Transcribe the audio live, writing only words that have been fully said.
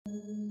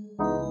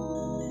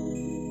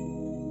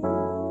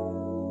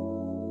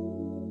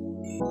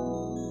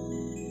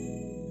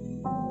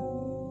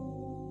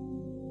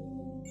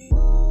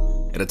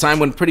At a time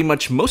when pretty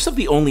much most of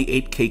the only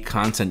 8K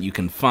content you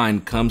can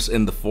find comes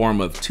in the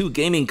form of two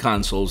gaming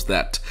consoles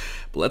that,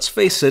 let's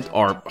face it,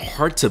 are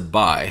hard to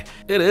buy,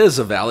 it is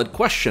a valid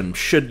question.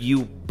 Should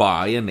you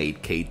buy an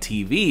 8K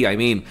TV? I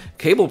mean,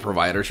 cable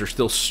providers are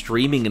still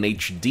streaming in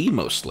HD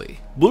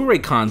mostly. Blu-ray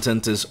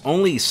content is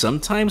only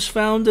sometimes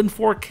found in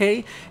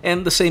 4K,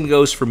 and the same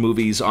goes for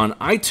movies on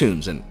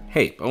iTunes, and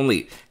hey,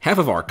 only half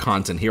of our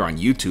content here on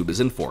YouTube is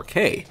in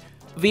 4K.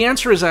 The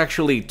answer is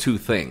actually two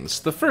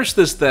things. The first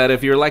is that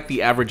if you're like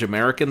the average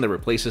American that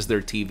replaces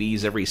their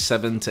TVs every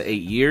 7 to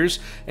 8 years,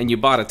 and you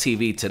bought a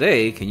TV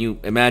today, can you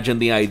imagine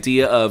the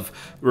idea of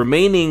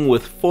remaining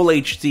with full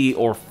HD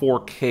or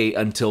 4K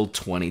until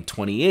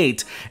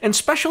 2028? And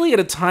especially at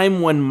a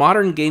time when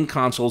modern game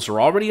consoles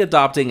are already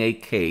adopting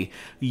 8K,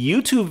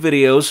 YouTube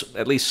videos,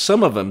 at least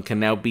some of them,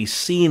 can now be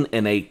seen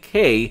in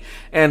 8K,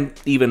 and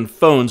even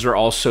phones are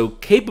also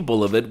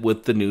capable of it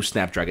with the new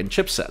Snapdragon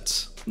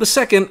chipsets. The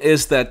second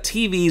is that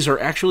TVs are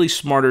actually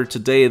smarter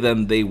today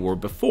than they were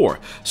before.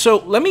 So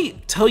let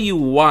me tell you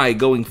why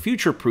going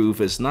future-proof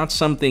is not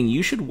something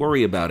you should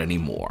worry about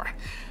anymore.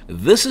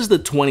 This is the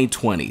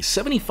 2020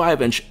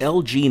 75-inch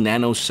LG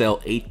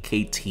NanoCell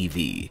 8K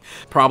TV.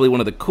 Probably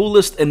one of the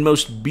coolest and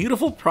most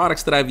beautiful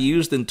products that I've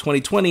used in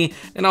 2020,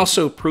 and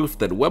also proof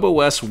that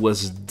WebOS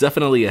was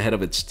definitely ahead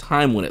of its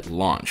time when it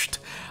launched.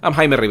 I'm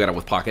Jaime Rivera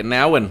with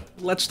Pocketnow, and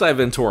let's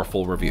dive into our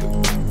full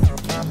review.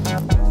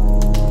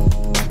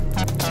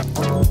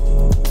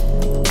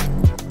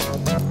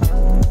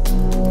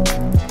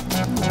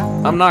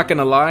 I'm not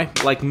gonna lie,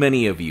 like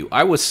many of you,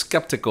 I was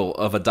skeptical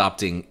of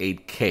adopting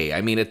 8K. I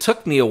mean, it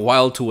took me a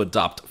while to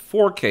adopt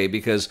 4K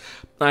because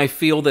I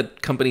feel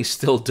that companies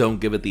still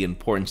don't give it the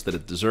importance that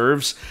it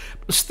deserves.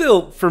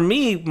 Still, for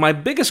me, my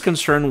biggest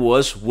concern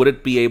was, would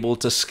it be able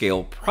to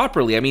scale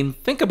properly? I mean,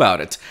 think about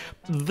it.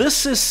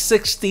 This is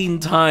 16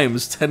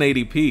 times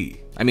 1080p.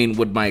 I mean,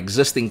 would my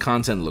existing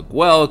content look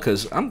well,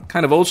 because I'm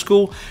kind of old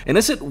school, and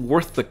is it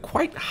worth the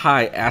quite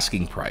high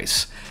asking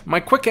price? My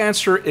quick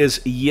answer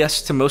is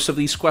yes to most of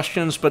these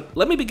questions, but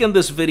let me begin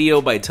this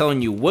video by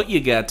telling you what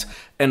you get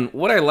and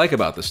what I like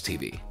about this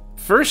TV.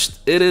 First,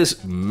 it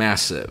is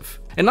massive.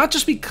 And not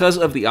just because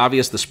of the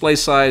obvious display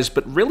size,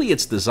 but really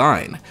its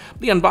design.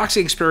 The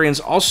unboxing experience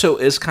also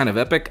is kind of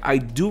epic. I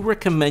do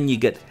recommend you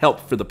get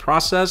help for the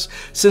process,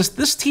 since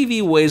this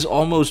TV weighs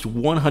almost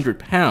 100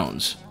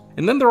 pounds.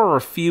 And then there are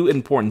a few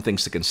important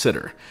things to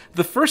consider.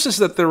 The first is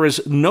that there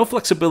is no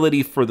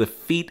flexibility for the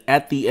feet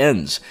at the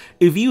ends.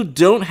 If you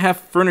don't have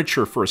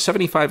furniture for a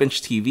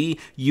 75-inch TV,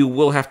 you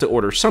will have to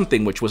order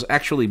something, which was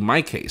actually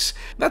my case.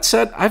 That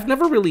said, I've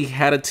never really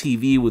had a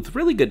TV with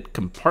really good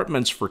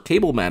compartments for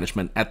cable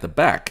management at the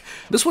back.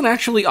 This one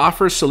actually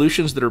offers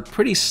solutions that are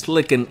pretty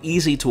slick and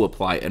easy to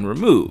apply and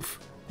remove.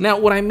 Now,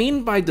 what I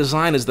mean by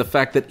design is the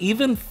fact that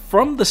even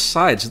from the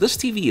sides, this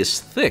TV is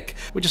thick,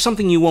 which is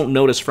something you won't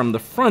notice from the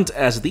front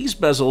as these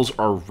bezels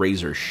are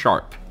razor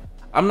sharp.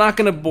 I'm not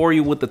going to bore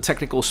you with the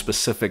technical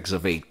specifics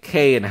of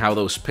 8K and how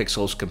those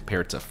pixels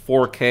compare to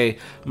 4K.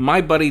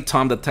 My buddy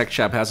Tom the Tech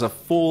Shop has a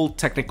full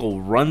technical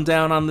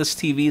rundown on this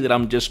TV that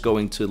I'm just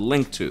going to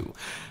link to.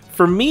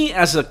 For me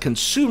as a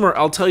consumer,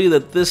 I'll tell you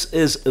that this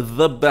is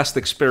the best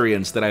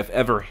experience that I've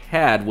ever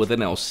had with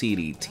an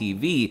LCD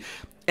TV,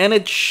 and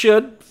it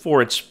should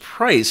for its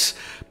price.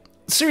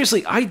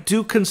 Seriously, I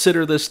do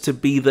consider this to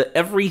be the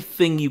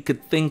everything you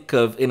could think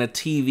of in a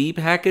TV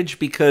package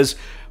because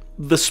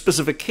the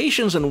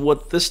specifications and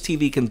what this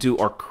TV can do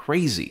are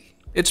crazy.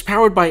 It's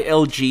powered by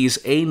LG's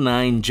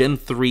A9 Gen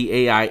 3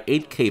 AI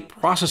 8K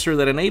processor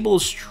that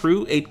enables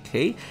true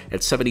 8K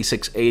at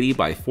 7680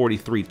 by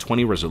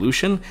 4320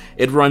 resolution.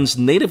 It runs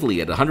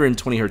natively at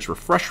 120Hz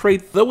refresh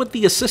rate, though with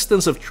the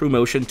assistance of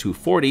TrueMotion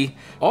 240.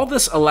 All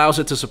this allows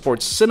it to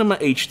support Cinema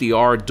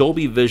HDR,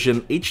 Dolby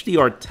Vision,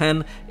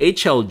 HDR10,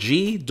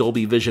 HLG,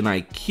 Dolby Vision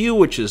IQ,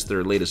 which is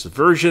their latest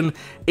version,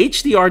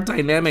 HDR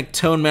dynamic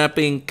tone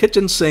mapping,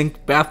 kitchen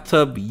sink,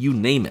 bathtub, you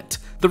name it.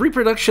 The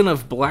reproduction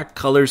of black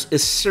colors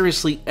is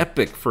seriously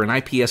epic for an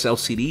IPS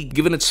LCD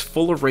given its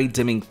full array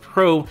dimming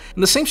pro,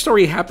 and the same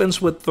story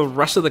happens with the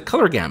rest of the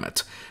color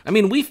gamut. I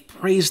mean, we've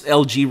praised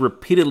LG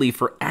repeatedly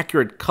for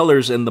accurate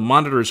colors in the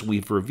monitors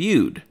we've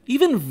reviewed.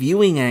 Even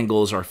viewing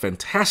angles are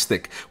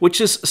fantastic,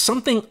 which is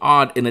something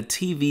odd in a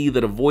TV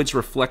that avoids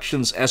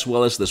reflections as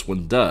well as this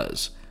one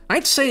does.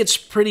 I'd say it's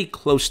pretty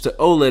close to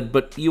OLED,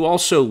 but you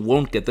also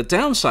won't get the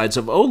downsides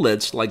of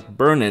OLEDs like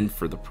burn-in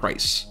for the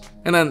price.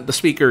 And then the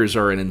speakers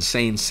are an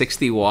insane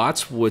 60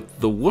 watts,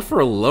 with the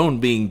woofer alone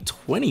being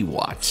 20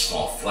 watts.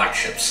 Small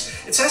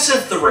flagships. It's as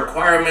if the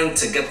requirement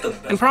to get the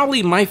best. And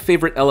probably my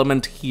favorite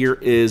element here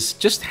is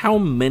just how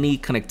many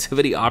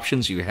connectivity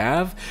options you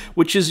have,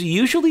 which is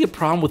usually a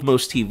problem with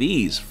most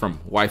TVs, from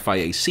Wi-Fi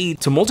AC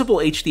to multiple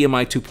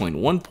HDMI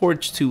 2.1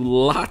 ports to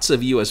lots of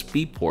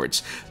USB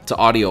ports, to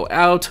audio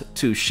out,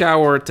 to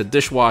shower, to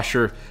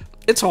dishwasher.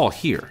 It's all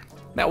here.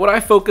 Now, what I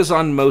focus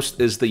on most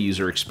is the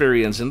user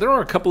experience, and there are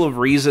a couple of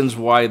reasons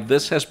why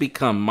this has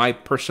become my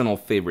personal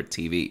favorite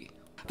TV.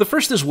 The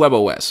first is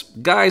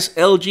WebOS. Guys,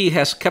 LG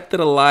has kept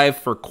it alive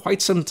for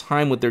quite some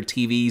time with their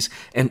TVs,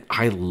 and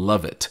I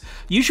love it.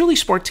 Usually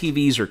smart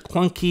TVs are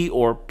clunky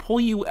or pull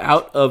you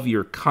out of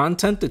your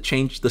content to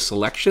change the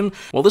selection,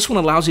 while this one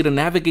allows you to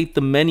navigate the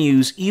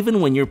menus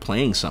even when you're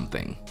playing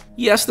something.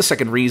 Yes, the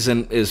second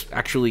reason is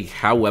actually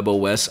how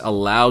WebOS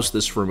allows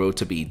this remote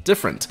to be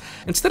different.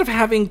 Instead of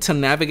having to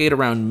navigate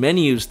around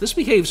menus, this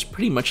behaves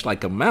pretty much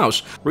like a mouse,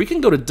 where you can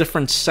go to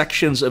different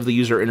sections of the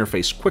user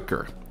interface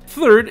quicker.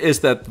 Third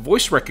is that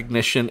voice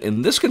recognition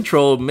in this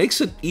control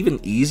makes it even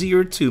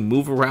easier to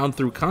move around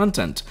through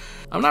content.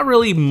 I'm not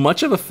really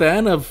much of a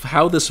fan of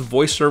how this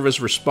voice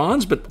service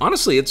responds, but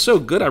honestly, it's so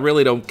good I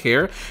really don't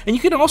care. And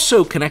you can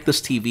also connect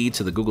this TV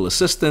to the Google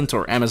Assistant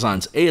or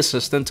Amazon's A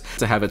Assistant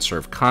to have it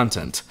serve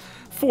content.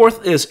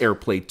 Fourth is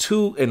AirPlay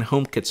 2 and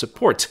HomeKit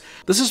support.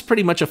 This is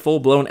pretty much a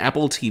full-blown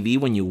Apple TV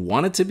when you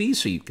want it to be,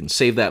 so you can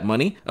save that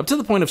money, up to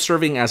the point of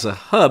serving as a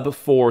hub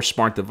for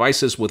smart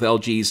devices with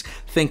LG's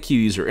ThinQ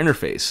user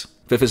interface.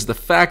 Fifth is the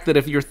fact that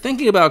if you're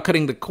thinking about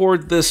cutting the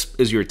cord, this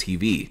is your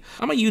TV.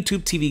 I'm a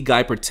YouTube TV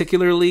guy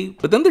particularly,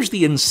 but then there's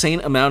the insane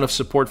amount of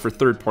support for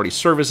third-party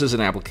services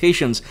and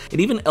applications,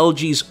 and even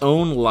LG's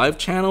own live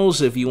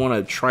channels if you want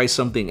to try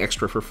something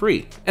extra for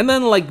free. And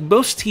then, like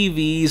most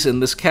TVs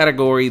in this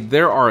category,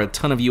 there are a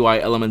ton of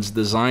UI elements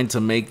designed to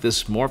make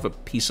this more of a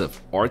piece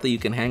of art that you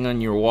can hang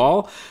on your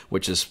wall,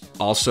 which is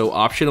also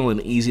optional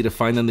and easy to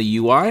find in the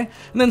UI.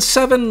 And then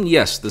 7,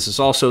 yes, this is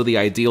also the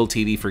ideal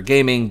TV for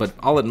gaming, but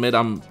I'll admit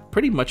I'm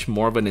pretty much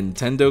more of a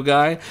Nintendo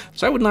guy,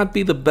 so I would not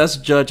be the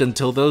best judge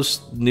until those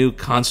new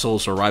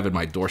consoles arrive at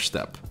my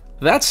doorstep.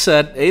 That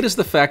said, 8 is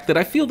the fact that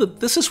I feel that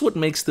this is what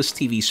makes this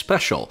TV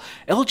special.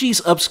 LG's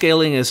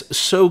upscaling is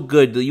so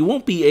good that you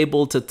won't be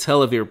able to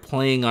tell if you're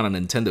playing on a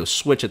Nintendo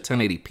Switch at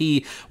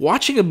 1080p,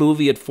 watching a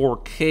movie at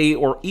 4K,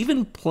 or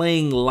even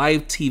playing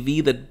live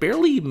TV that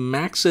barely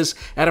maxes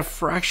at a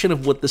fraction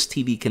of what this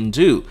TV can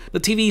do. The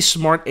TV's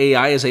smart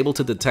AI is able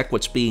to detect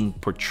what's being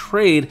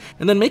portrayed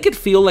and then make it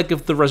feel like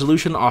if the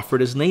resolution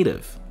offered is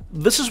native.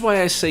 This is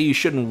why I say you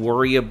shouldn't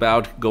worry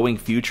about going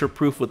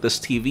future-proof with this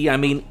TV. I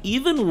mean,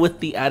 even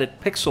with the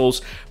added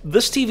pixels,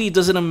 this TV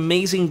does an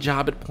amazing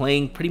job at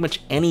playing pretty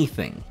much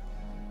anything.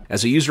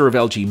 As a user of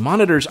LG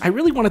monitors, I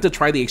really wanted to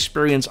try the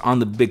experience on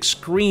the big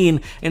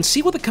screen and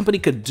see what the company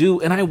could do,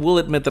 and I will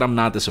admit that I'm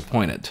not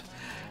disappointed.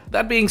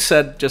 That being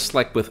said, just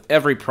like with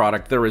every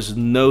product, there is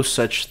no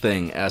such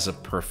thing as a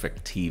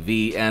perfect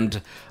TV,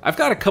 and I've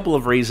got a couple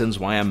of reasons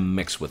why I'm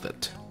mixed with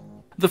it.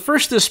 The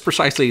first is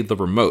precisely the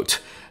remote.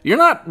 You're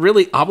not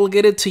really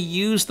obligated to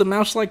use the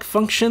mouse-like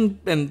function,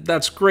 and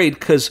that's great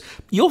because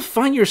you'll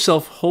find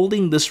yourself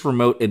holding this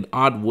remote in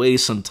odd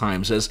ways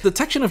sometimes, as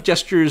detection of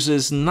gestures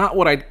is not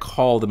what I'd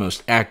call the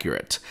most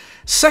accurate.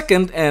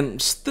 Second,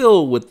 and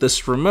still with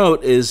this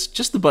remote, is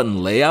just the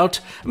button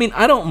layout. I mean,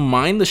 I don't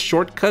mind the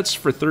shortcuts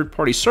for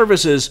third-party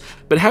services,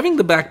 but having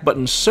the back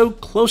button so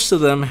close to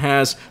them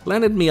has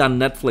landed me on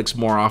Netflix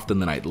more often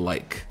than I'd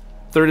like.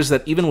 Third is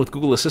that even with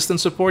Google Assistant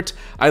support,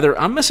 either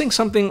I'm missing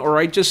something or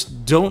I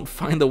just don't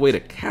find a way to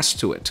cast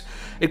to it.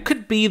 It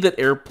could be that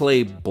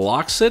AirPlay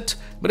blocks it,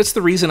 but it's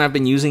the reason I've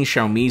been using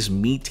Xiaomi's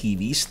Mi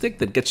TV Stick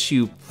that gets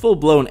you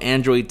full-blown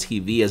Android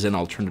TV as an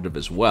alternative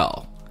as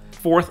well.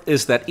 Fourth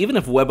is that even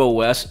if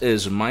WebOS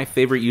is my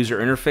favorite user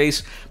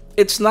interface,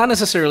 it's not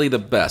necessarily the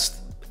best.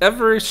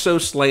 Ever so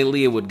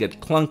slightly, it would get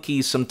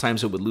clunky,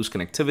 sometimes it would lose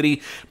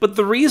connectivity, but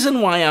the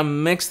reason why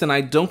I'm mixed and I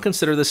don't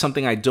consider this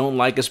something I don't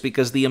like is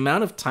because the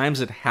amount of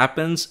times it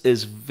happens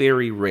is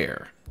very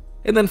rare.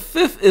 And then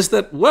fifth is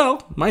that,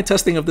 well, my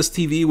testing of this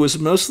TV was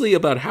mostly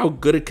about how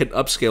good it could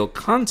upscale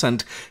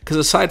content, because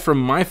aside from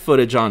my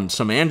footage on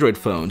some Android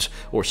phones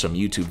or some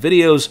YouTube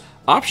videos,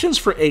 options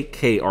for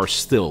 8K are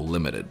still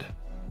limited.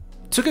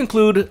 To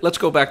conclude, let's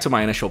go back to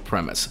my initial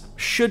premise.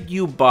 Should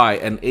you buy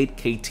an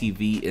 8K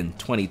TV in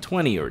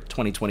 2020 or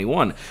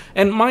 2021?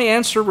 And my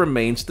answer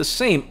remains the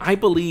same. I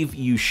believe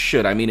you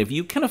should. I mean, if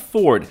you can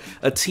afford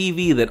a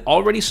TV that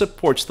already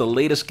supports the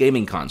latest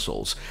gaming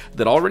consoles,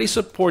 that already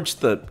supports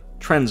the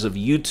trends of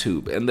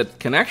YouTube, and that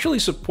can actually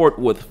support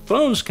what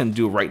phones can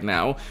do right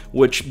now,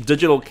 which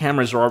digital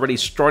cameras are already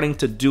starting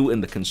to do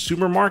in the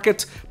consumer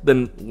market,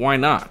 then why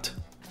not?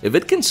 If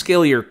it can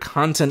scale your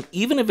content,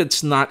 even if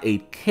it's not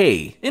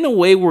 8K, in a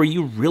way where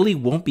you really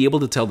won't be able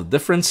to tell the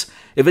difference,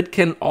 if it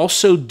can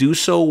also do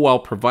so while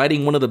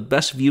providing one of the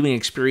best viewing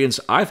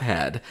experiences I've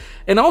had,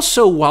 and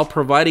also while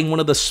providing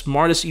one of the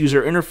smartest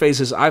user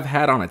interfaces I've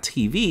had on a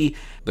TV,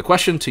 the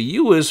question to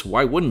you is,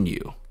 why wouldn't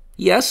you?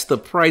 Yes, the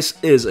price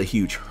is a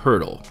huge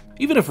hurdle,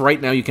 even if right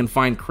now you can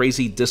find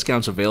crazy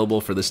discounts available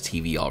for this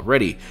TV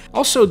already.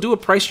 Also, do a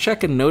price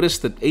check and notice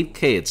that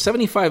 8K at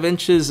 75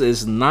 inches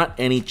is not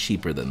any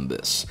cheaper than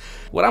this.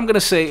 What I'm going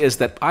to say is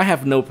that I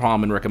have no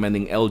problem in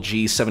recommending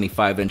LG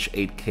 75-inch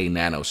 8K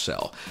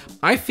NanoCell.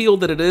 I feel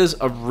that it is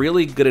a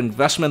really good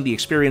investment, the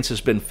experience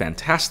has been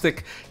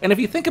fantastic, and if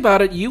you think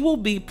about it, you will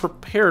be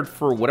prepared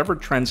for whatever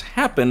trends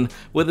happen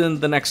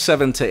within the next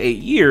 7 to 8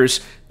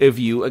 years if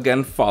you,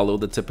 again, follow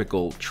the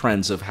typical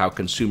trends of how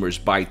consumers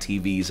buy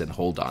TVs and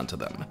hold on to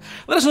them.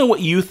 Let us know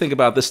what you think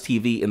about this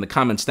TV in the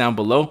comments down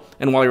below,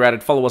 and while you're at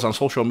it, follow us on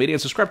social media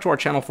and subscribe to our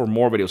channel for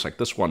more videos like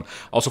this one.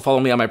 Also follow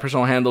me on my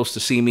personal handles to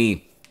see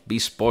me be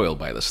spoiled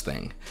by this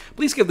thing.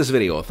 Please give this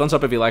video a thumbs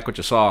up if you like what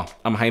you saw.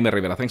 I'm Jaime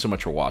Rivera. Thanks so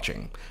much for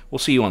watching. We'll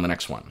see you on the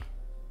next one.